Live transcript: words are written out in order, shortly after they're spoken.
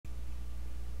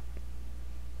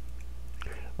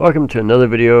Welcome to another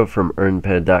video from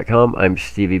EarnPED.com. I'm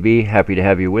StevieB. Happy to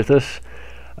have you with us.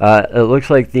 It looks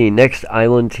like the Next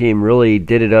Island team really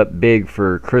did it up big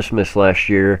for Christmas last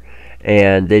year,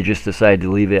 and they just decided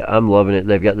to leave it. I'm loving it.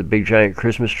 They've got the big giant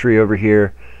Christmas tree over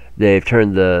here. They've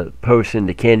turned the posts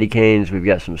into candy canes. We've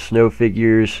got some snow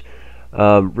figures.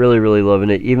 Really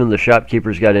loving it. Even the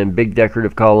shopkeepers got in big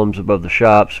decorative columns above the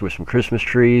shops with some Christmas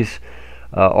trees.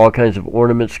 All kinds of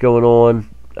ornaments going on.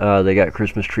 They got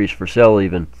Christmas trees for sale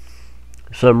even.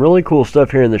 Some really cool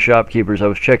stuff here in the shopkeepers. I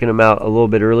was checking them out a little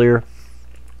bit earlier,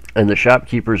 and the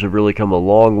shopkeepers have really come a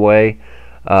long way.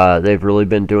 They've really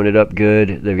been doing it up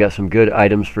good. They've got some good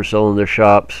items for sale in their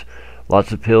shops.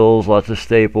 Lots of pills, lots of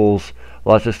staples,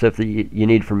 lots of stuff that you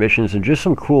need for missions, and just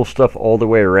some cool stuff all the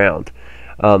way around.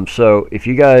 So if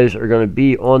you guys are going to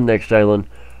be on Next Island,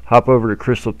 hop over to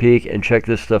Crystal Peak and check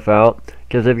this stuff out,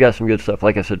 because they've got some good stuff.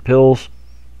 Like I said, pills,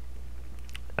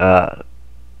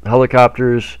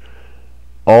 helicopters,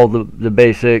 all the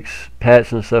basics,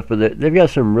 pets and stuff, but they've got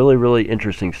some really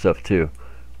interesting stuff too.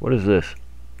 What is this?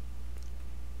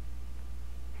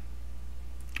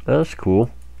 That's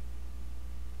cool.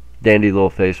 Dandy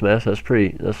little face mask. That's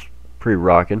pretty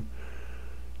rocking.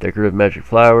 Decorative magic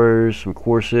flowers, some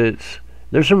corsets.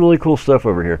 There's some really cool stuff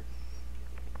over here.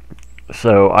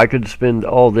 So I could spend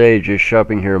all day just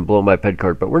shopping here and blow my ped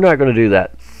cart, but we're not going to do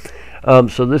that.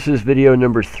 So this is video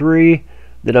number 3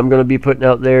 that I'm going to be putting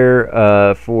out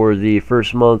there for the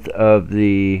first month of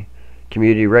the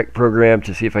Community Rec program,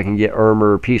 to see if I can get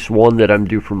Armor Piece 1 that I'm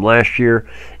due from last year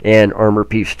and Armor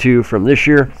Piece 2 from this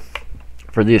year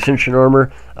for the Ascension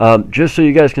Armor. Just so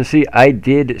you guys can see, I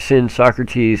did send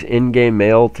Socrates in-game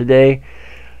mail today.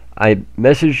 I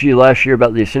messaged you last year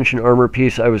about the Ascension Armor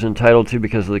piece I was entitled to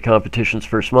because of the competition's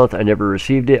first month. I never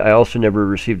received it. I also never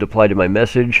received a reply to my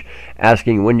message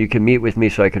asking when you can meet with me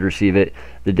so I could receive it.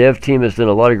 The dev team has done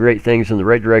a lot of great things in the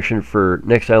right direction for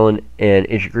Next Island and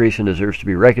Ancient Greece, and deserves to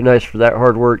be recognized for that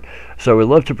hard work. So I would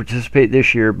love to participate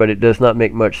this year, but it does not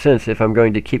make much sense if I'm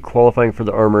going to keep qualifying for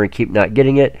the armor and keep not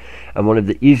getting it. I'm one of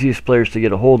the easiest players to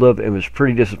get a hold of, and was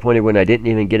pretty disappointed when I didn't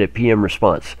even get a PM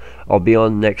response. I'll be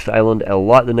on Next Island a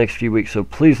lot the next few weeks, so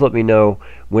please let me know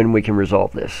when we can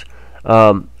resolve this.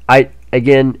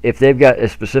 Again, if they've got a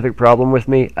specific problem with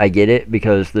me, I get it,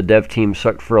 because the dev team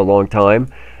sucked for a long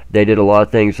time. They did a lot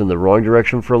of things in the wrong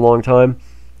direction for a long time,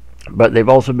 but they've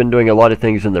also been doing a lot of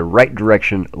things in the right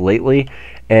direction lately,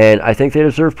 and I think they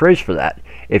deserve praise for that.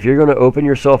 If you're going to open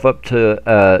yourself up to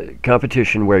a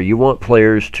competition where you want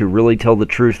players to really tell the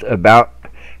truth about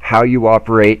how you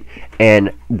operate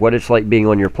and what it's like being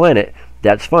on your planet,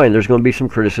 that's fine. There's going to be some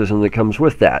criticism that comes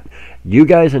with that. You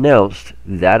guys announced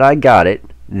that I got it,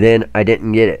 then I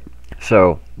didn't get it.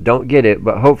 So don't get it,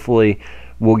 but hopefully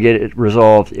we'll get it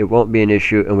resolved. It won't be an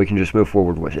issue, and we can just move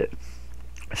forward with it.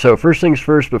 So first things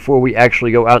first, before we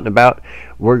actually go out and about,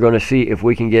 we're going to see if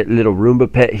we can get little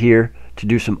Roomba Pet here to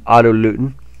do some auto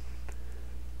looting.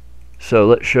 So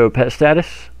let's show pet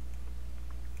status.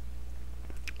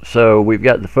 So we've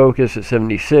got the focus at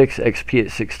 76, XP at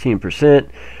 16%,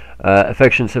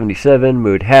 affection 77,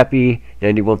 mood happy,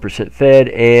 91% fed,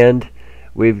 and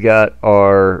we've got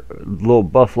our little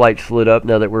buff lights lit up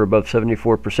now that we're above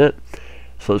 74%.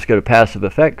 So let's go to passive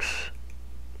effects,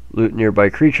 loot nearby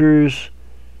creatures,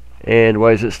 and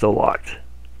why is it still locked?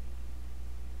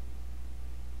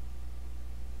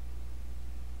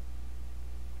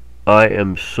 I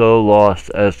am so lost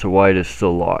as to why it is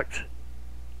still locked.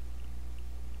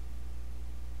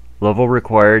 Level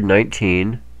required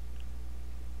 19.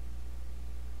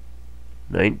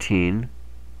 19.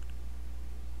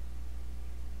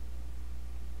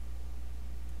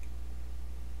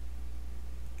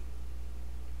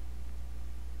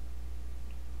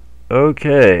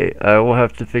 Okay, I will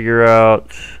have to figure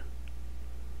out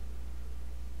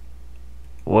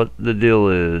what the deal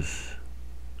is.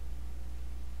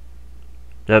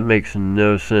 That makes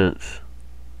no sense.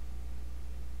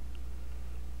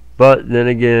 But then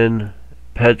again,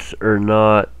 pets are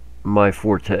not my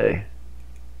forte.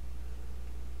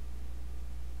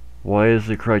 Why is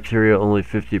the criteria only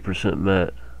 50%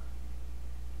 met?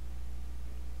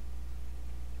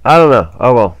 I don't know.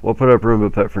 Oh well, we'll put up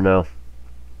Roomba Pet for now.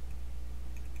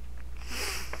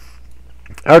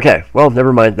 Okay, well,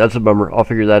 never mind. That's a bummer. I'll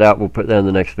figure that out. We'll put that in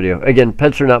the next video. Again,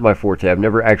 pets are not my forte. I've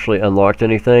never actually unlocked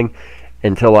anything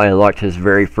until I unlocked his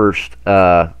very first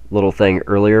little thing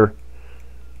earlier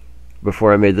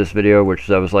before I made this video, which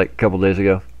that was like a couple days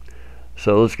ago.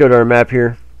 So let's go to our map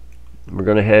here. We're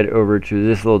going to head over to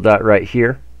this little dot right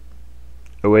here,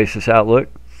 Oasis Outlook.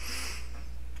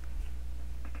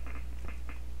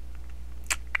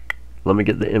 Let me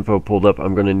get the info pulled up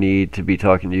I'm going to need to be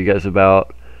talking to you guys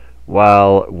about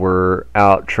while we're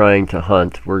out trying to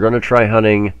hunt. We're going to try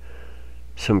hunting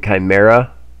some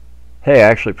Chimera. Hey, I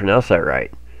actually pronounced that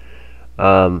right.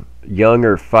 Young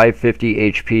or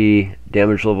 550 HP,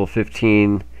 damage level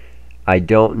 15. I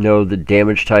don't know the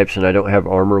damage types, and I don't have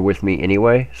armor with me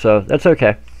anyway, so that's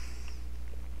okay.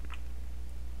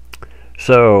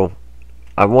 So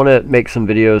I want to make some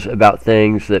videos about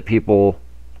things that people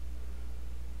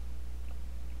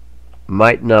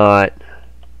might not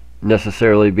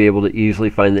necessarily be able to easily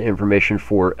find the information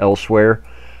for elsewhere,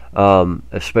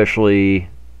 especially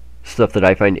stuff that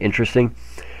I find interesting.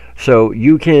 So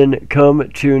you can come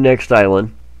to Next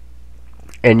Island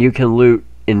and you can loot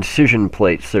incision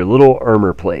plates. They're little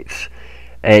armor plates,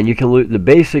 and you can loot the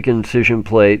basic incision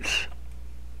plates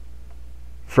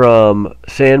from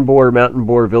sand boar, mountain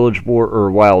boar, village boar, or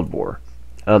wild boar.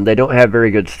 They don't have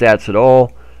very good stats at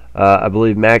all. I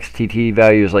believe max TT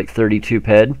value is like 32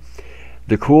 PED.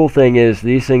 The cool thing is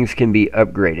these things can be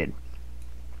upgraded.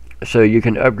 So you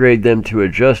can upgrade them to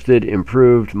adjusted,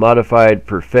 improved, modified,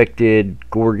 perfected,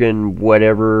 Gorgon,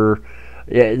 whatever.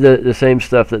 Yeah, the same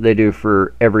stuff that they do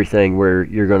for everything where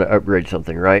you're going to upgrade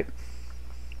something, right?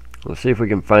 Let's see if we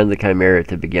can find the Chimera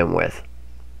to begin with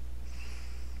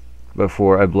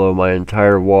before I blow my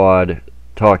entire wad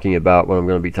talking about what I'm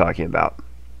going to be talking about.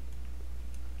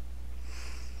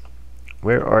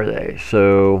 Where are they?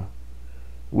 So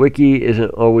Wiki isn't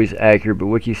always accurate, but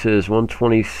Wiki says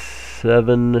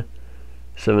 127,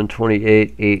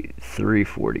 728,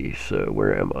 8340. So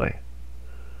where am I?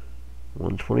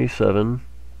 127.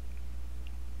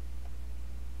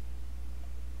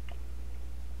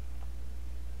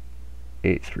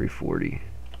 $8,340.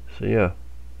 So yeah.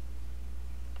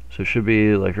 So it should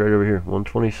be like right over here.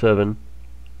 127.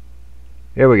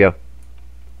 Here we go.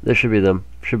 This should be them.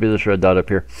 Should be this red dot up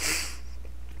here.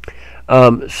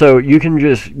 So you can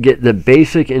just get the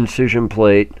basic incision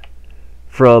plate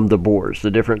from the boars,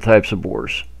 the different types of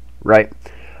boars, right?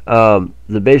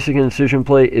 The basic incision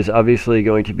plate is obviously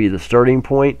going to be the starting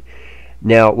point.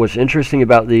 Now, what's interesting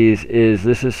about these is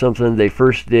this is something they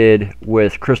first did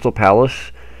with Crystal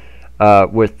Palace,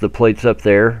 with the plates up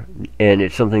there, and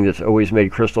it's something that's always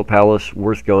made Crystal Palace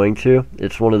worth going to.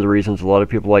 It's one of the reasons a lot of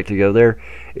people like to go there,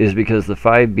 is because the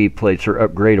 5B plates are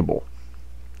upgradable,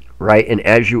 right? And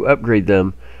as you upgrade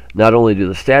them, not only do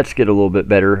the stats get a little bit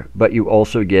better, but you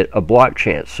also get a block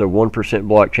chance. So 1%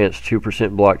 block chance,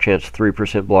 2% block chance,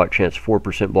 3% block chance,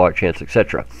 4% block chance,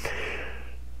 etc.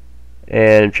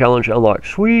 And challenge unlocked.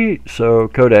 Sweet! So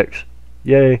codex.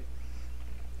 Yay!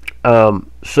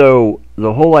 So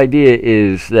the whole idea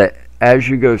is that as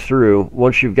you go through,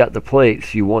 once you've got the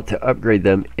plates, you want to upgrade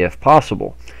them if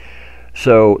possible.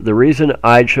 So the reason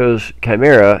I chose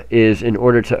Chimera is in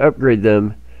order to upgrade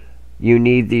them, you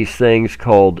need these things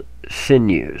called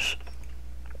sinews.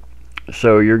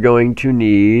 So you're going to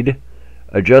need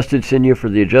adjusted sinew for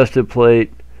the adjusted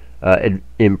plate,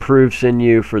 improved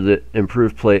sinew for the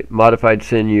improved plate, modified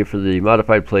sinew for the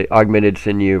modified plate, augmented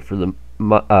sinew for the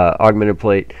augmented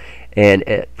plate, and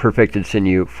perfected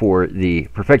sinew for the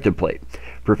perfected plate.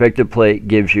 Perfected plate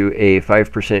gives you a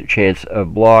 5% chance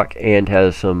of block and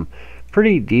has some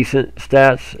pretty decent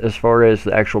stats as far as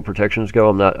the actual protections go.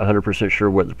 I'm not 100% sure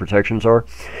what the protections are.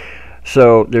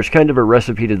 So there's kind of a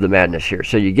recipe to the madness here.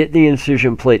 So you get the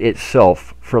incision plate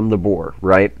itself from the boar,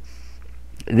 right?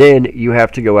 Then you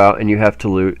have to go out and you have to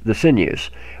loot the sinews.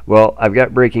 Well, I've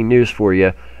got breaking news for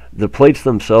you. The plates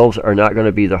themselves are not going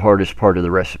to be the hardest part of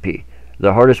the recipe.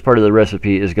 The hardest part of the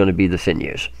recipe is going to be the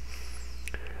sinews.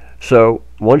 So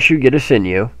once you get a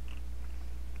sinew,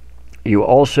 you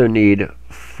also need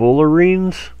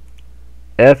fullerenes,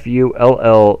 Fullerenes,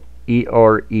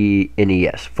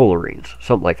 fullerenes,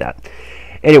 something like that.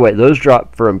 Anyway, those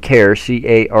drop from Care,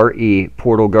 C-A-R-E,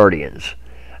 Portal Guardians.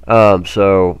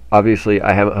 So obviously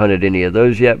I haven't hunted any of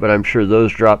those yet, but I'm sure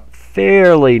those drop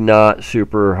fairly not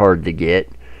super hard to get,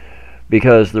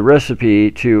 because the recipe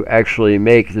to actually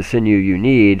make the sinew you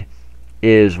need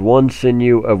is 1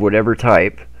 sinew of whatever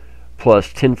type,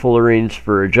 plus 10 fullerenes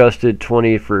for adjusted,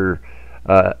 20 for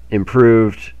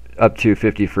improved, up to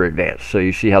 50 for advanced. So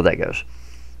you see how that goes.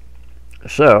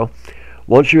 So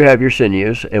once you have your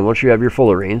sinews, and once you have your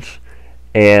fullerenes,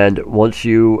 and once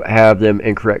you have them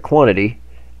in correct quantity,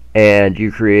 and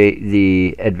you create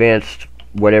the advanced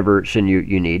whatever sinew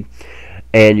you need,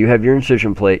 and you have your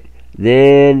incision plate,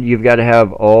 then you've got to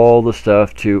have all the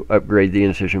stuff to upgrade the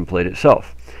incision plate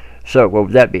itself. So what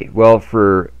would that be? Well,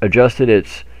 for adjusted,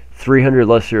 it's 300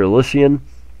 lesser Elysian,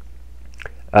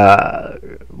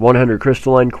 100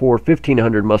 crystalline core,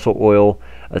 1500 muscle oil,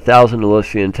 1000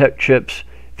 Elysian tech chips,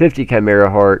 50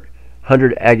 chimera heart,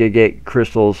 100 aggregate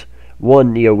crystals,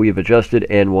 1 Neo Weave Adjusted,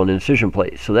 and 1 Incision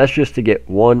Plate. So that's just to get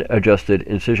 1 adjusted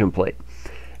Incision Plate.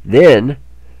 Then,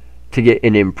 to get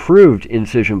an improved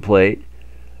Incision Plate,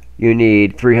 you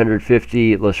need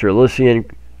 350 Lesser Elysian,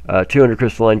 200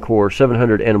 Crystalline Core,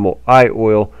 700 Animal Eye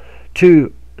Oil,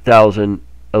 2,000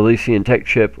 Elysian Tech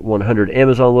Chip, 100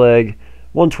 Amazon Leg,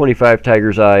 125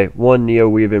 Tiger's Eye, 1 Neo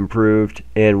Weave Improved,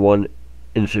 and 1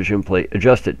 Incision Plate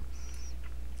Adjusted.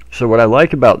 So what I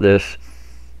like about this,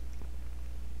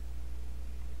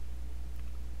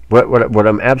 what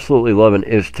I'm absolutely loving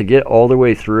is to get all the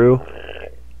way through,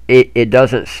 it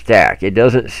doesn't stack. It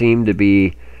doesn't seem to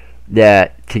be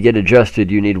that to get adjusted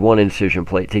you need 1 Incision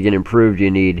Plate. To get improved you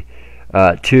need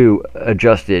 2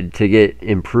 adjusted. To get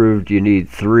improved you need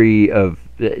 3 of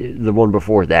the one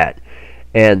before that.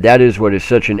 And that is what is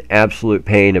such an absolute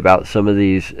pain about some of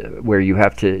these where you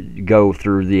have to go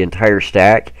through the entire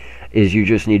stack, is you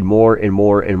just need more and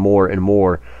more and more and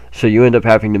more. So you end up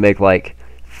having to make like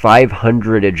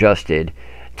 500 adjusted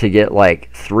to get like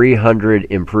 300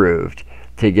 improved,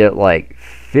 to get like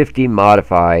 50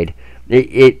 modified.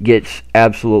 It gets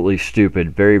absolutely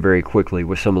stupid very, very quickly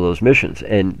with some of those missions.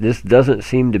 And this doesn't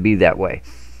seem to be that way.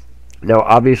 Now,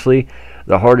 obviously,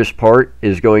 the hardest part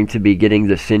is going to be getting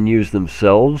the sinews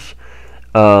themselves.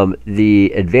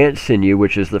 The advanced sinew,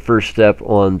 which is the first step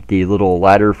on the little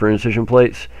ladder for Incision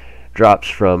Plates, drops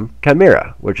from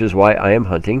Chimera, which is why I am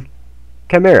hunting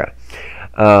Chimera.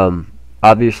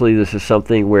 Obviously, this is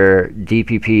something where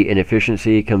DPP and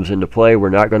efficiency comes into play. We're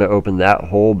not going to open that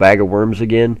whole bag of worms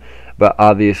again, but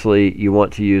obviously you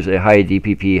want to use a high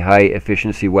DPP, high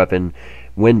efficiency weapon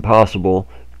when possible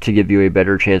to give you a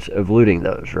better chance of looting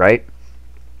those, right?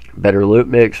 Better loot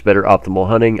mix, better optimal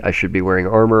hunting. I should be wearing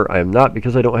armor. I am not,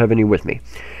 because I don't have any with me.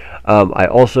 I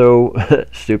also,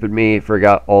 stupid me,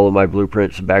 forgot all of my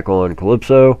blueprints back on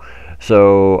Calypso,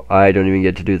 so I don't even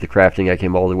get to do the crafting I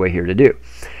came all the way here to do.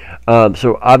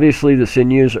 So obviously the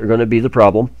sinews are going to be the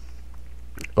problem.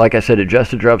 Like I said,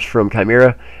 adjusted drops from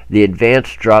Chimera. The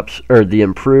advanced drops, or the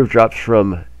improved drops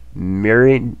from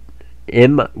Myrian,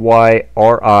 M-Y-R-I-N-I-A-N.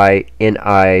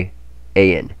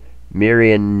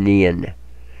 Myrianian.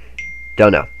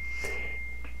 Don't know.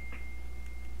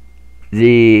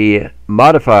 The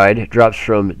modified drops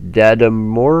from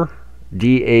Daudamur,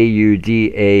 D-A-U-D-A-O-R-M-U-R.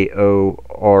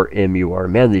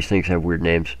 Man, these things have weird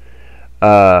names.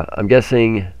 I'm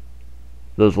guessing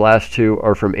those last two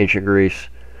are from Ancient Greece.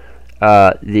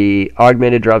 The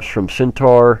Augmented drops from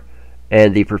Centaur,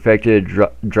 and the Perfected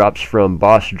drops from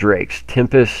Boss Drakes.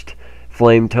 Tempest,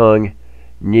 Flame Tongue,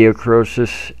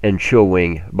 Neocrosis, and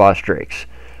Chillwing Boss Drakes.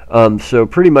 So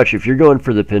pretty much if you're going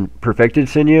for the Perfected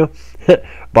Sinew,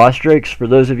 Boss Drakes, for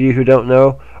those of you who don't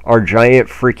know, are giant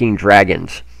freaking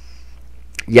dragons.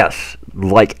 Yes,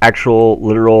 like actual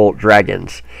literal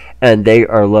dragons. And they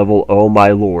are level, oh my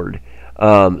lord.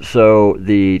 So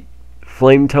the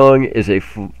Flame Tongue is a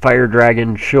fire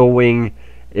dragon, Chillwing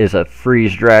is a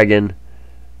freeze dragon,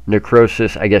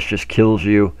 Necrosis I guess just kills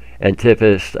you, and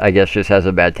Tempest I guess just has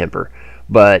a bad temper.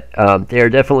 But they are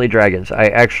definitely dragons. I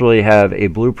actually have a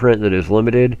blueprint that is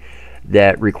limited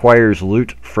that requires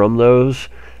loot from those.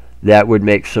 That would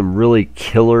make some really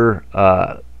killer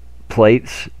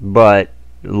plates, but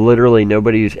literally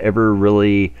nobody's ever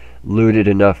really looted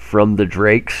enough from the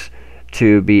drakes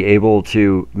to be able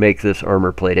to make this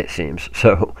armor plate, it seems.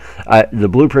 So the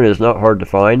blueprint is not hard to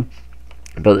find,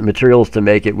 but the materials to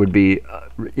make it would be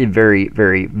very,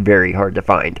 very, very hard to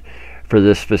find for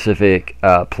this specific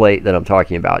plate that I'm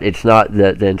talking about. It's not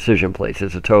the incision plates.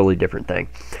 It's a totally different thing.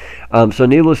 So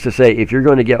needless to say, if you're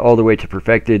going to get all the way to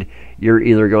perfected, you're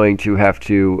either going to have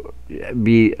to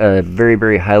be a very,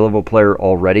 very high level player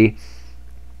already,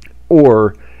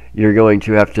 or you're going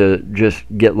to have to just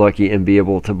get lucky and be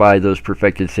able to buy those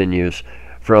perfected sinews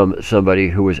from somebody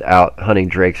who was out hunting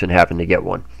drakes and happened to get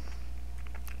one.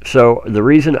 So the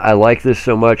reason I like this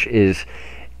so much is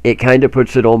it kind of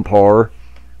puts it on par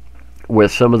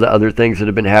with some of the other things that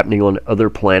have been happening on other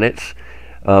planets.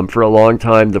 For a long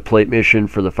time, the plate mission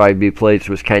for the 5B plates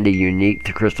was kind of unique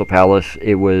to Crystal Palace.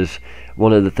 It was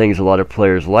one of the things a lot of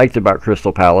players liked about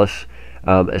Crystal Palace,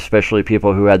 especially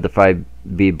people who had the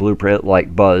 5B blueprint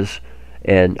like Buzz,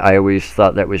 and I always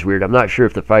thought that was weird. I'm not sure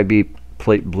if the 5B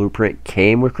plate blueprint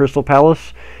came with Crystal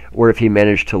Palace or if he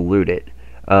managed to loot it.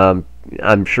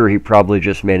 I'm sure he probably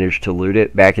just managed to loot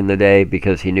it back in the day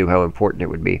because he knew how important it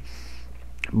would be.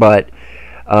 But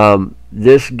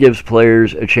this gives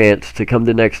players a chance to come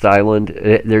to Next Island.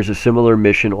 There's a similar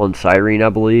mission on Cyrene, I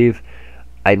believe.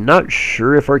 I'm not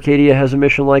sure if Arcadia has a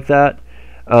mission like that,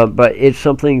 but it's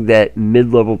something that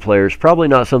mid-level players, probably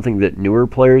not something that newer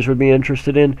players would be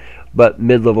interested in, but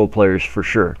mid-level players for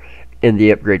sure in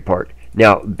the upgrade part.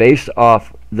 Now, based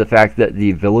off the fact that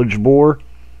the village boar,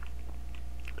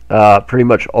 pretty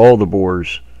much all the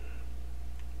boars,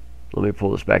 let me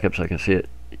pull this back up so I can see it.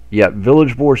 Yeah,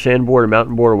 village boar, sand boar,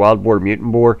 mountain boar, wild boar,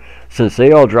 mutant boar, since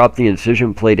they all drop the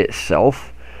incision plate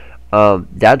itself,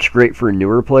 that's great for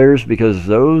newer players because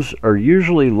those are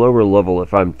usually lower level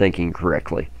if I'm thinking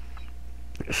correctly.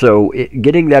 So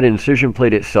getting that incision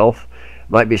plate itself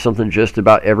might be something just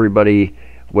about everybody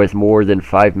with more than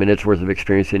 5 minutes worth of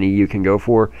experience in EU can go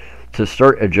for. To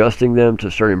start adjusting them,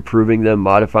 to start improving them,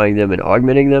 modifying them, and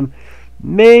augmenting them,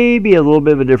 maybe a little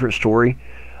bit of a different story.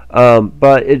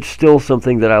 But it's still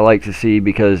something that I like to see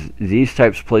because these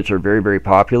types of plates are very, very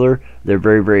popular. They're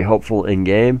very, very helpful in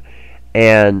game.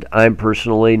 And I'm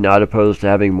personally not opposed to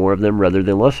having more of them rather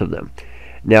than less of them.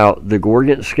 Now, the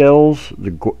Gorgon scales,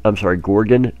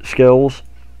 Gorgon scales,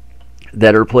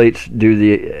 that are plates do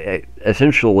the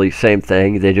essentially same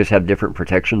thing. They just have different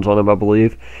protections on them, I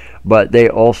believe. But they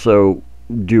also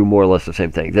do more or less the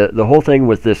same thing. The whole thing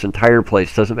with this entire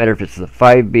plates, doesn't matter if it's the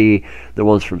 5B, the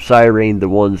ones from Cyrene, the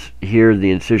ones here,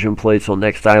 the incision plates on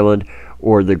Next Island,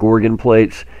 or the Gorgon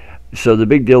plates. So the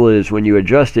big deal is when you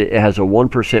adjust it, it has a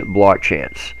 1% block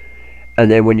chance. And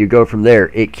then when you go from there,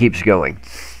 it keeps going.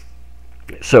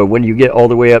 So when you get all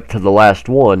the way up to the last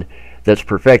one that's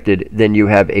perfected, then you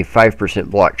have a 5%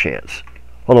 block chance.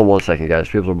 Hold on one second, guys.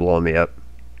 People are blowing me up.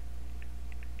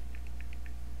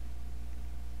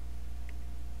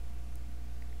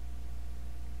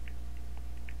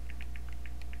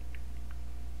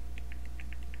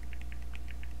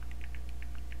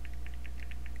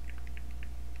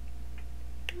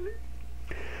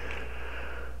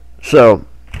 So,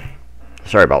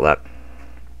 sorry about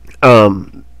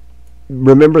that.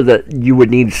 Remember that you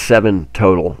would need 7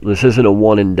 total. This isn't a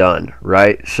one and done,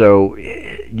 right? So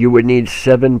you would need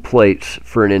 7 plates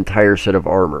for an entire set of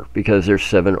armor because there's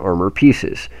 7 armor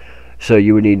pieces. So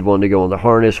you would need 1 to go on the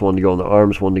harness, 1 to go on the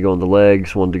arms, 1 to go on the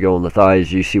legs, 1 to go on the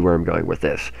thighs. You see where I'm going with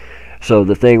this. So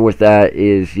the thing with that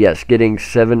is, yes, getting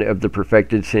 7 of the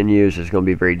perfected sinews is going to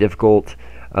be very difficult.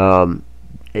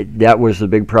 That was the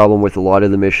big problem with a lot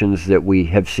of the missions that we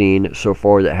have seen so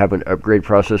far that have an upgrade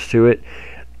process to it,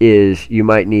 is you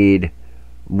might need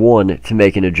 1 to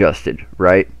make an adjusted,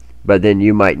 right? But then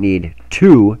you might need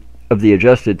 2 of the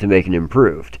adjusted to make an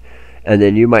improved. And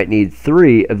then you might need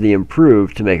 3 of the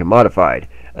improved to make a modified.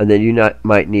 And then you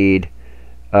might need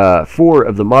 4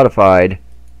 of the modified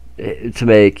to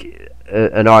make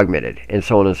an augmented, and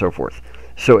so on and so forth.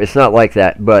 So it's not like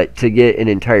that, but to get an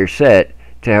entire set,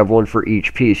 to have 1 for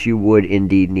each piece, you would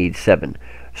indeed need 7.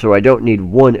 So I don't need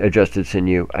 1 adjusted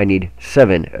sinew, I need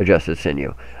 7 adjusted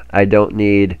sinew. I don't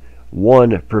need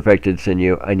 1 perfected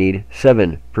sinew, I need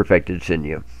 7 perfected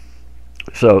sinew.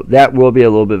 So that will be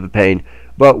a little bit of a pain,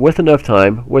 but with enough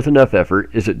time, with enough effort,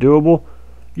 is it doable?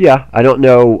 Yeah, I don't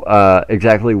know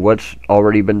exactly what's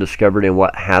already been discovered and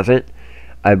what hasn't.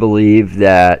 I believe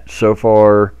that so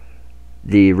far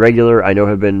the regular, I know,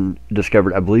 have been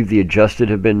discovered. I believe the adjusted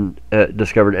have been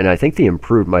discovered, and I think the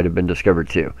improved might have been discovered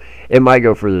too. It might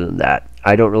go further than that.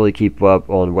 I don't really keep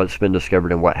up on what's been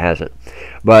discovered and what hasn't.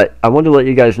 But I wanted to let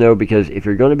you guys know, because if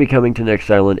you're going to be coming to Next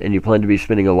Island and you plan to be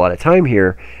spending a lot of time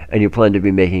here, and you plan to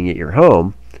be making it your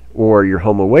home, or your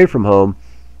home away from home,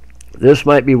 this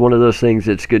might be one of those things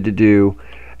that's good to do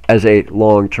as a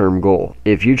long-term goal.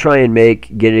 If you try and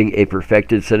make getting a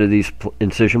perfected set of these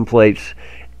incision plates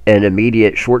an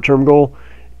immediate short-term goal,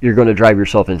 you're going to drive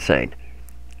yourself insane.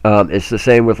 It's the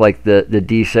same with like the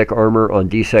DSEC armor on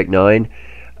DSEC 9.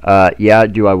 Yeah,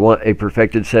 do I want a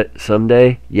perfected set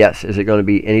someday? Yes. Is it going to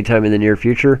be anytime in the near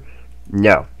future?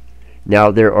 No.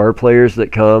 Now, there are players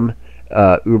that come,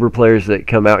 Uber players that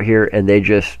come out here and they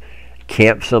just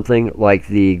camp something like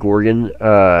the Gorgon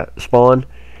spawn,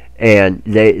 and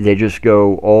they just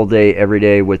go all day, every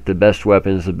day with the best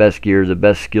weapons, the best gear, the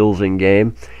best skills in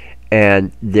game.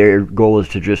 And their goal is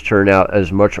to just turn out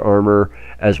as much armor,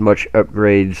 as much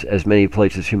upgrades, as many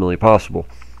plates as humanly possible.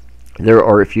 There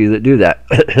are a few that do that.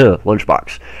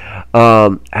 Lunchbox.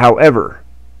 However,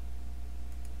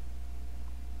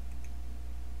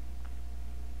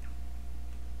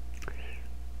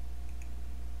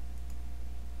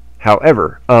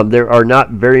 there are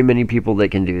not very many people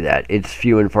that can do that. It's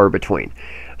few and far between.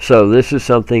 So this is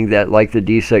something that, like the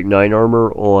DSEC 9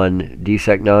 armor on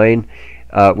DSEC 9,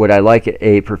 would I like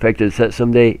a perfected set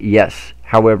someday? Yes.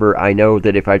 However, I know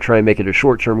that if I try and make it a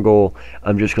short-term goal,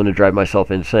 I'm just going to drive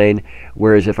myself insane.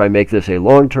 Whereas if I make this a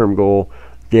long-term goal,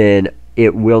 then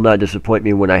it will not disappoint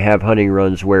me when I have hunting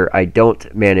runs where I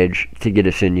don't manage to get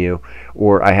a sinew,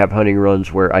 or I have hunting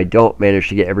runs where I don't manage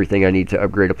to get everything I need to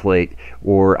upgrade a plate,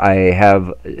 or I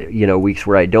have, weeks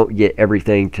where I don't get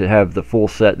everything to have the full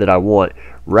set that I want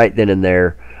right then and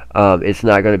there. It's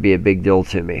not going to be a big deal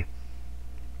to me.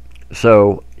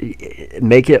 So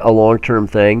make it a long-term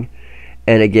thing,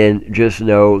 and again, just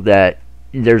know that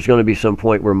there's going to be some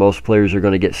point where most players are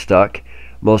going to get stuck.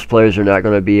 Most players are not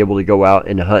going to be able to go out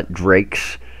and hunt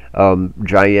drakes,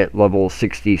 giant level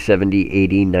 60, 70,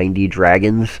 80, 90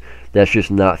 dragons. That's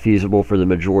just not feasible for the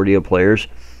majority of players.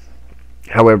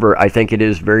 However, I think it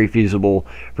is very feasible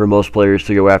for most players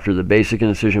to go after the basic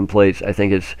incision plates. I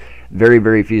think it's very,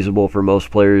 very feasible for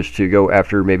most players to go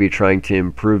after maybe trying to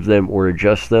improve them or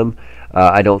adjust them.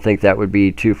 I don't think that would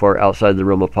be too far outside the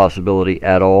realm of possibility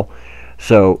at all.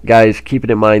 So guys, keep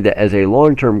it in mind that as a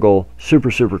long-term goal,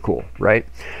 super, super cool, right?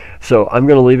 So I'm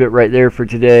going to leave it right there for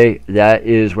today. That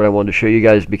is what I wanted to show you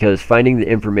guys, because finding the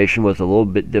information was a little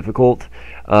bit difficult.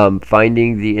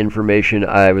 Finding the information,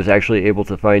 I was actually able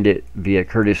to find it via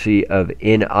courtesy of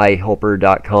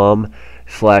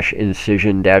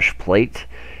nihelper.com/incision-plate.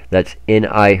 That's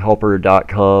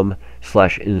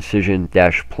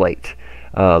nihelper.com/incision-plate.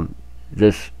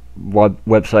 This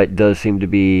website does seem to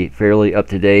be fairly up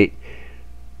to date.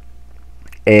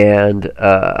 And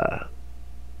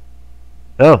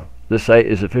this site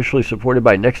is officially supported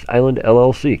by Next Island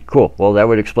LLC. Cool. Well, that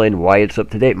would explain why it's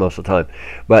up to date most of the time,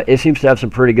 but it seems to have some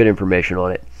pretty good information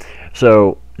on it.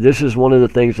 So this is one of the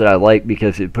things that I like,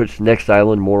 because it puts Next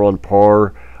Island more on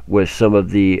par with some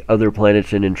of the other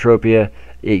planets in Entropia.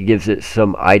 It gives it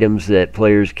some items that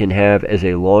players can have as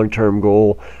a long-term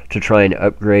goal to try and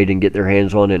upgrade and get their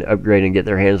hands on, and upgrade and get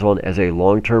their hands on as a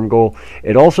long-term goal.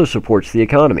 It also supports the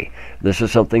economy. This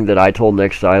is something that I told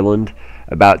Next Island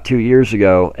about 2 years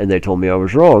ago, and they told me I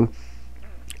was wrong.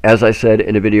 As I said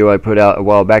in a video I put out a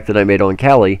while back that I made on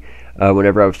Cali,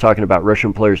 whenever I was talking about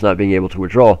Russian players not being able to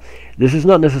withdraw, this is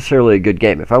not necessarily a good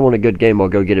game. If I want a good game, I'll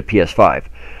go get a PS5.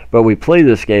 But we play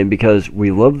this game because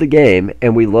we love the game,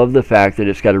 and we love the fact that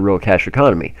it's got a real cash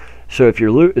economy. So if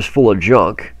your loot is full of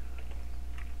junk,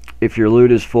 if your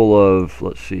loot is full of,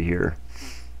 let's see here,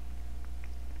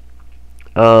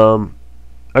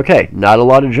 okay, not a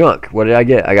lot of junk. What did I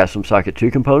get? I got some socket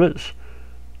 2 components,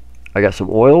 I got some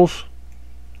oils,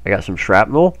 I got some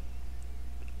shrapnel,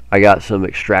 I got some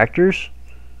extractors,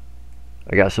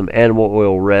 I got some animal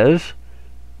oil res,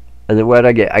 and then what did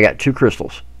I get? I got 2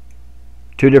 crystals.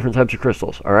 2 different types of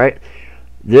crystals. Alright,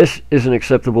 this is an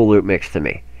acceptable loot mix to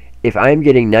me. If I'm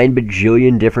getting 9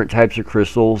 bajillion different types of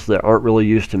crystals that aren't really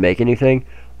used to make anything,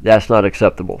 that's not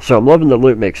acceptable. So I'm loving the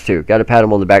loot mix too. Got to pat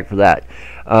them on the back for that.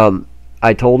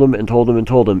 I told them,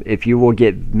 if you will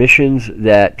get missions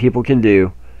that people can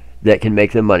do that can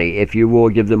make them money, if you will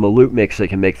give them a loot mix that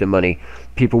can make them money,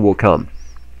 people will come.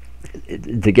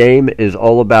 The game is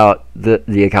all about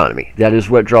the economy. That is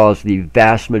what draws the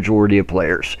vast majority of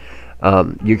players.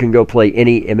 You can go play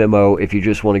any MMO if you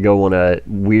just want to go on a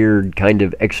weird kind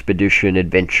of expedition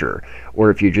adventure,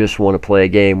 or if you just want to play a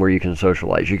game where you can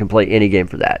socialize. You can play any game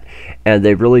for that. And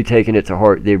they've really taken it to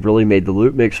heart. They've really made the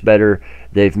loot mix better.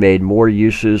 They've made more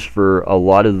uses for a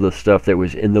lot of the stuff that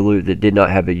was in the loot that did not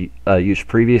have a use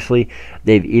previously.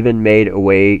 They've even made a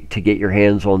way to get your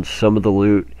hands on some of the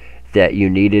loot that you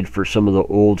needed for some of the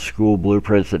old school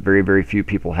blueprints that very, very few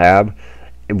people have,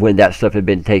 when that stuff had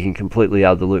been taken completely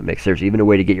out of the loot mix. There's even a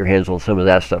way to get your hands on some of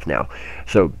that stuff now.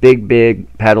 So big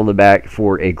pat on the back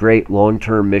for a great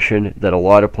long-term mission that a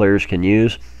lot of players can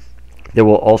use, that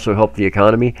will also help the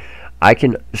economy. I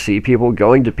can see people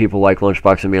going to people like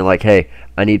Lunchbox and being like, hey,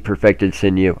 I need perfected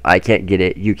sinew, I can't get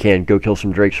it, you can go kill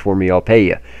some drakes for me, I'll pay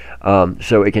you.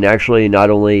 So it can actually not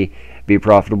only be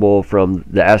profitable from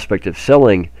the aspect of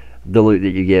selling the loot that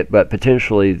you get, but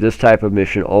potentially this type of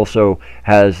mission also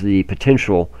has the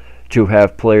potential to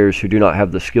have players who do not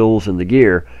have the skills and the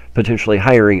gear potentially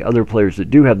hiring other players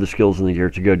that do have the skills and the gear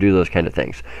to go do those kind of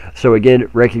things. So again,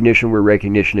 recognition where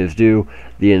recognition is due.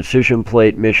 The Incision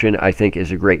Plate mission, I think,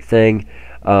 is a great thing.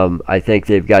 I think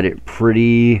they've got it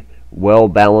pretty well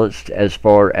balanced as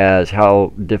far as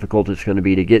how difficult it's going to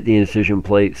be to get the Incision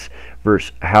Plates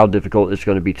versus how difficult it's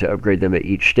going to be to upgrade them at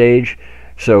each stage.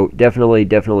 So definitely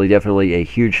a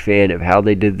huge fan of how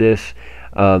they did this.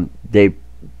 They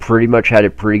pretty much had a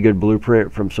pretty good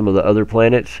blueprint from some of the other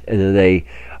planets, and then they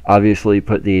obviously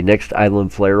put the Next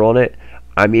Island flair on it.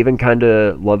 I'm even kind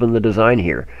of loving the design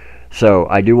here. So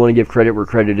I do want to give credit where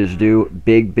credit is due.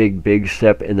 Big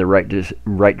step in the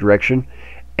right direction.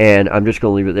 And I'm just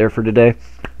going to leave it there for today.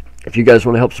 If you guys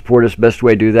want to help support us, best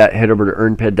way to do that, head over to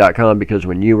EarnPED.com, because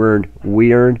when you earn,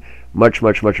 we earn. Much,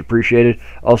 much, much appreciated.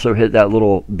 Also, hit that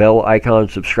little bell icon,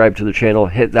 subscribe to the channel,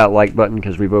 hit that like button,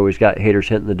 because we've always got haters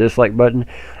hitting the dislike button.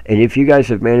 And if you guys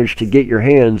have managed to get your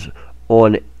hands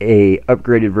on a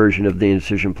upgraded version of the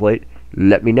Incision plate,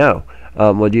 let me know.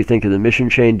 What do you think of the mission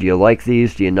chain? Do you like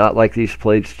these? Do you not like these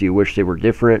plates? Do you wish they were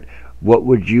different? What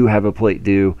would you have a plate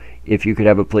do if you could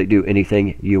have a plate do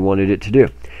anything you wanted it to do?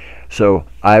 So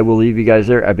I will leave you guys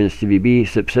there. I've been StevieB,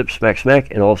 sip, sip, smack,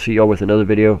 smack, and I'll see y'all with another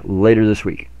video later this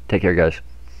week. Take care, guys.